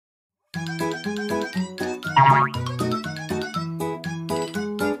Man,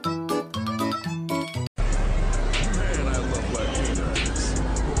 I love Latinas.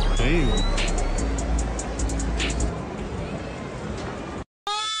 Damn.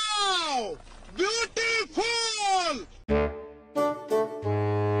 Wow! Beautiful!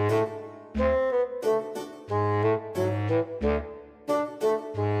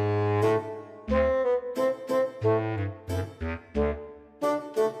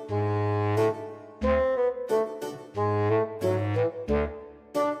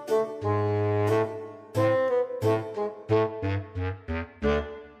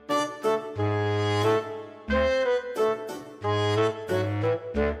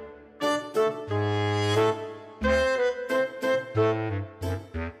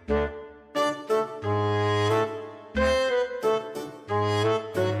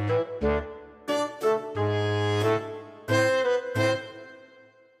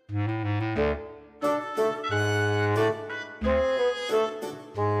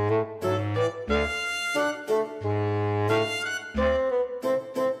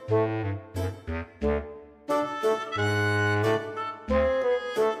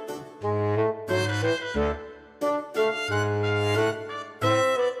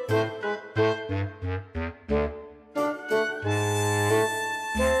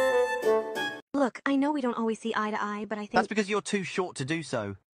 Look, I know we don't always see eye to eye, but I think... That's because you're too short to do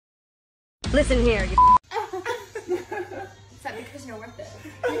so. Listen here, you... Is that because you're worth it?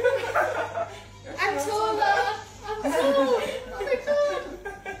 I'm taller! I'm tall! Oh my god!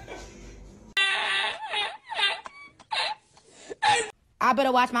 I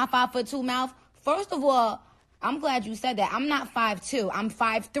better watch my 5'2" mouth. First of all, I'm glad you said that. I'm not 5'2", I'm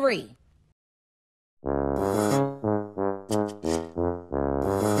 5'3".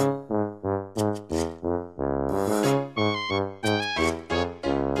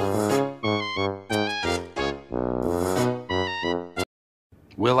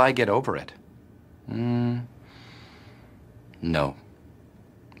 Will I get over it? No.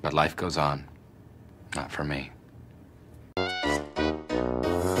 But life goes on. Not for me.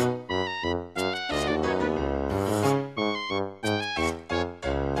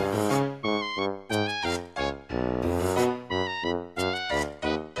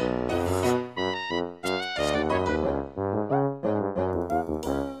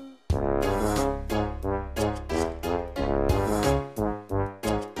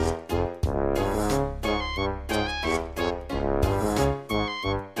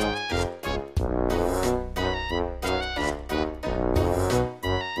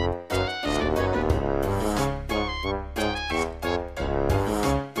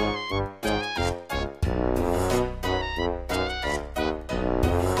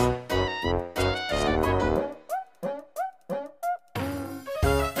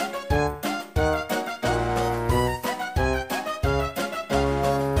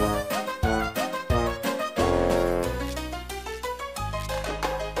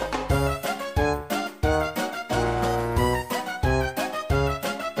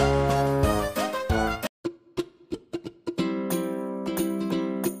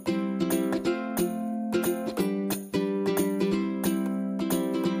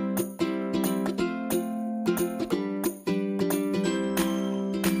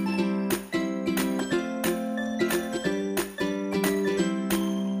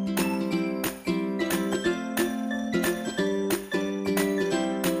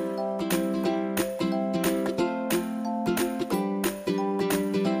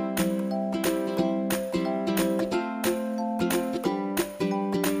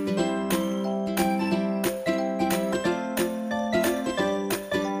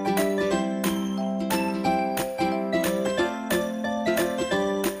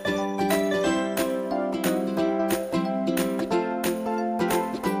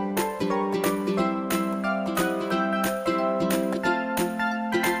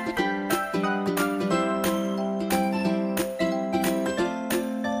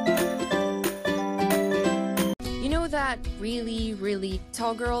 That really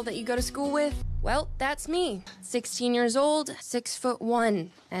tall girl that you go to school with? Well, that's me. 16 years old,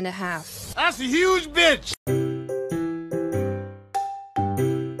 6'1.5". That's a huge bitch!